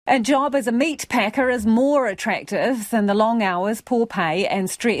A job as a meat packer is more attractive than the long hours, poor pay and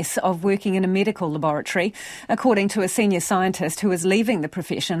stress of working in a medical laboratory, according to a senior scientist who is leaving the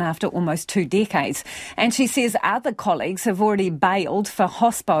profession after almost 2 decades. And she says other colleagues have already bailed for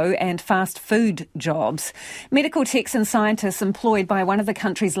hospo and fast food jobs. Medical techs and scientists employed by one of the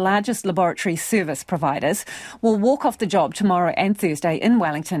country's largest laboratory service providers will walk off the job tomorrow and Thursday in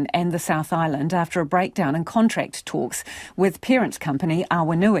Wellington and the South Island after a breakdown in contract talks with parent company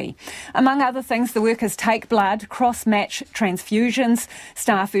Awanui. Among other things, the workers take blood, cross-match transfusions,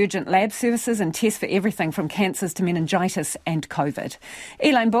 staff urgent lab services and test for everything from cancers to meningitis and COVID.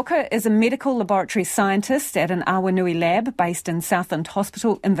 Elaine Booker is a medical laboratory scientist at an Awanui lab based in Southland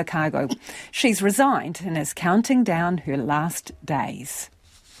Hospital in Invercargill. She's resigned and is counting down her last days.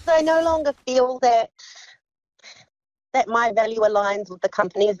 I no longer feel that my value aligns with the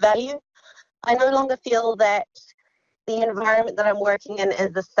company's value. I no longer feel that the environment that I'm working in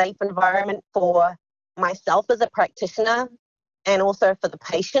is a safe environment for myself as a practitioner and also for the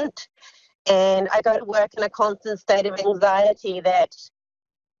patient. And I go to work in a constant state of anxiety that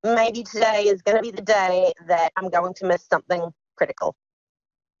maybe today is going to be the day that I'm going to miss something critical.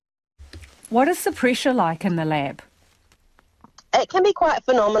 What is the pressure like in the lab? It can be quite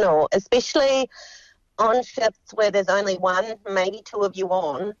phenomenal, especially on shifts where there's only one, maybe two of you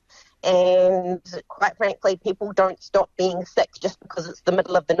on. And quite frankly, people don't stop being sick just because it's the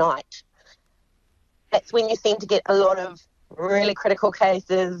middle of the night. That's when you seem to get a lot of really critical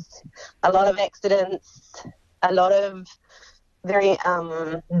cases, a lot of accidents, a lot of very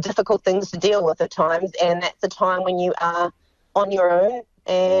difficult things to deal with at times. And that's a time when you are on your own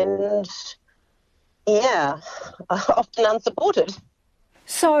and, often unsupported.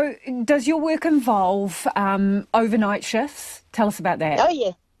 So does your work involve overnight shifts? Tell us about that. Oh,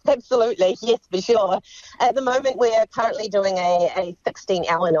 yeah. Absolutely, yes, for sure. At the moment, we're currently doing a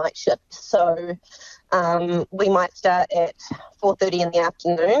 16-hour night shift. So we might start at 4:30 in the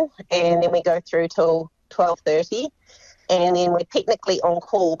afternoon and then we go through till 12:30. And then we're technically on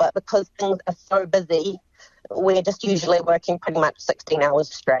call, but because things are so busy, we're just usually working pretty much 16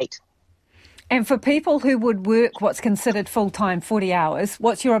 hours straight. And for people who would work what's considered full-time 40 hours,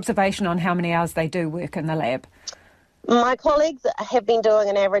 what's your observation on how many hours they do work in the lab? My colleagues have been doing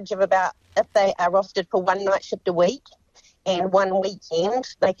an average of about, if they are rostered for one night shift a week and one weekend,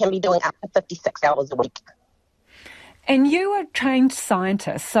 they can be doing up to 56 hours a week. And you are a trained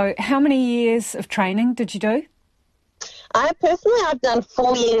scientist, so how many years of training did you do? I've done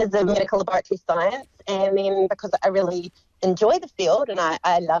 4 years of medical laboratory science, and then because I really enjoy the field and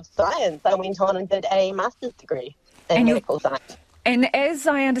I love science, I went on and did a master's degree in medical science. And as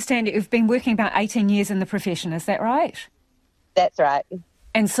I understand it, you've been working about 18 years in the profession, is that right? That's right.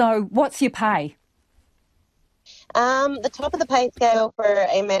 And so what's your pay? The top of the pay scale for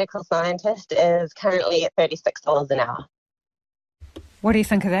a medical scientist is currently at $36 an hour. What do you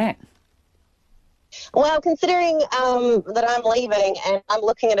think of that? Well, considering that I'm leaving and I'm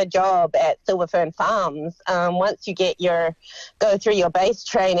looking at a job at Silver Fern Farms, once you go through your base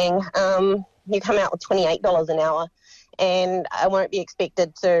training, you come out with $28 an hour. And I won't be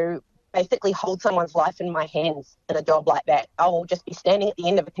expected to basically hold someone's life in my hands in a job like that. I will just be standing at the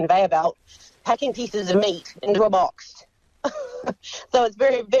end of a conveyor belt, packing pieces of meat into a box. So it's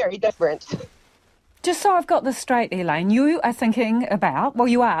very, very different. Just so I've got this straight, Elaine, you are thinking about,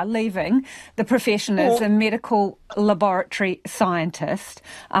 you are leaving the profession as a medical laboratory scientist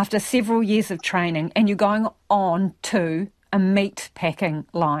after several years of training, and you're going on to a meat packing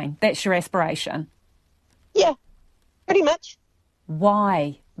line. That's your aspiration? Yeah. Pretty much.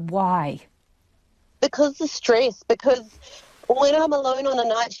 Why? Because the stress. Because when I'm alone on a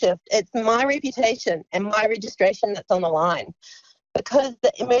night shift, it's my reputation and my registration that's on the line. Because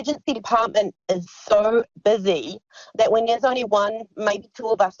the emergency department is so busy that when there's only one, maybe two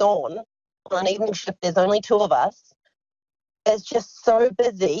of us on an evening shift, there's only two of us, it's just so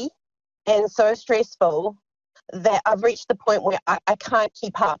busy and so stressful that I've reached the point where I can't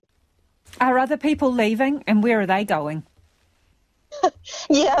keep up. Are other people leaving, and where are they going?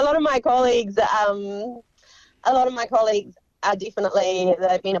 Yeah, a lot of my colleagues are definitely,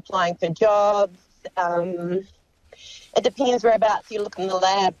 they've been applying for jobs. It depends whereabouts you look in the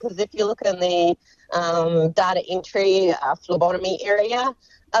lab, because if you look in the data entry, phlebotomy area,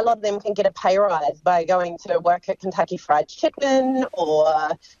 a lot of them can get a pay rise by going to work at Kentucky Fried Chicken or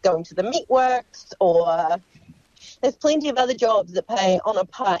going to the meatworks, or there's plenty of other jobs that pay on a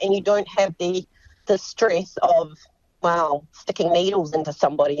par, and you don't have the stress of, sticking needles into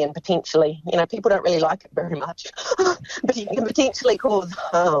somebody and potentially, people don't really like it very much, but you can potentially cause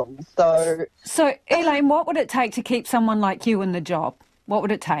harm. So, Elaine, what would it take to keep someone like you in the job? What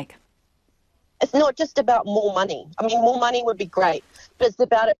would it take? It's not just about more money. I mean, more money would be great, but it's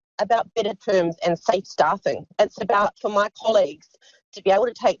about better terms and safe staffing. It's about, for my colleagues, to be able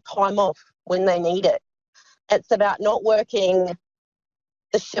to take time off when they need it. It's about not working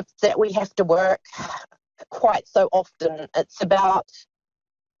the shifts that we have to work quite so often. It's about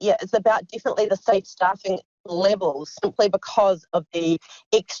definitely the safe staffing levels, simply because of the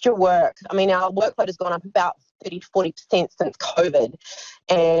extra work. I mean, our workload has gone up about 30 to 40% since COVID,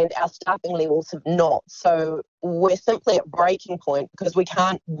 and our staffing levels have not. So we're simply at breaking point because we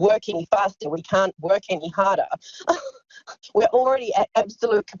can't work any faster, we can't work any harder. We're already at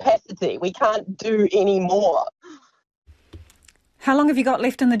absolute capacity. We can't do any more. How long have you got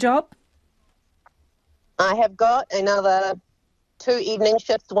left in the job? I have got another 2 evening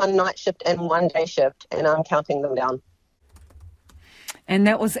shifts, 1 night shift and 1 day shift, and I'm counting them down. And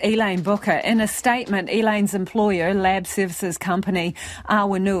that was Elaine Booker. In a statement, Elaine's employer, lab services company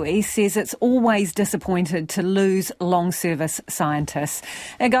Awanui, says it's always disappointed to lose long-service scientists.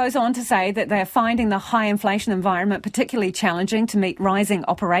 It goes on to say that they're finding the high inflation environment particularly challenging to meet rising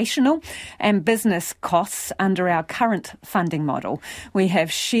operational and business costs under our current funding model. We have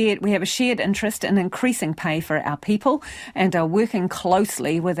a shared interest in increasing pay for our people and are working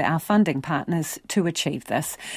closely with our funding partners to achieve this.